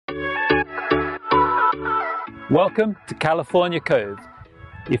Welcome to California Cove.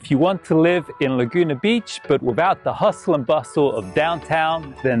 If you want to live in Laguna Beach but without the hustle and bustle of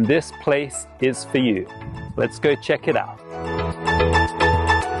downtown, then this place is for you. Let's go check it out.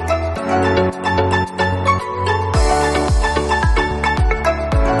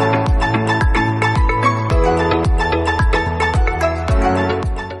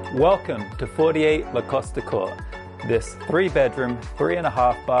 Welcome to 48 La Costa Court. This 3-bedroom,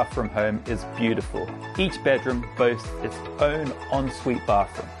 3.5 bathroom home is beautiful. Each bedroom boasts its own ensuite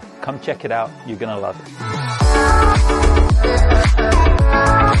bathroom. Come check it out, you're gonna love it.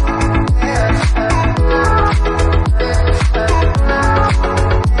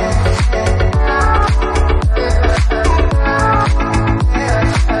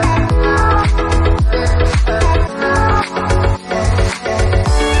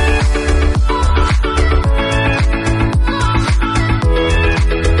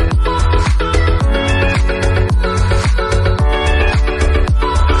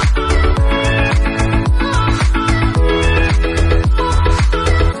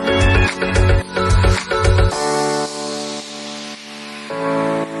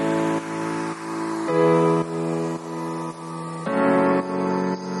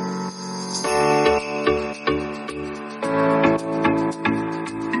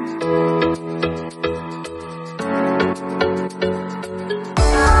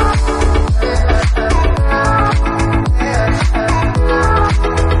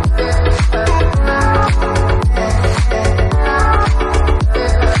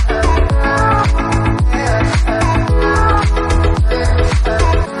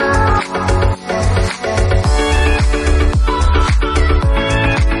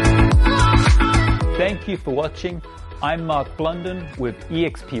 Thank you for watching. I'm Marc Blunden with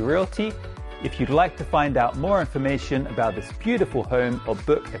eXp Realty. If you'd like to find out more information about this beautiful home or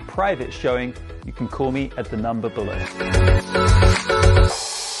book a private showing, you can call me at the number below.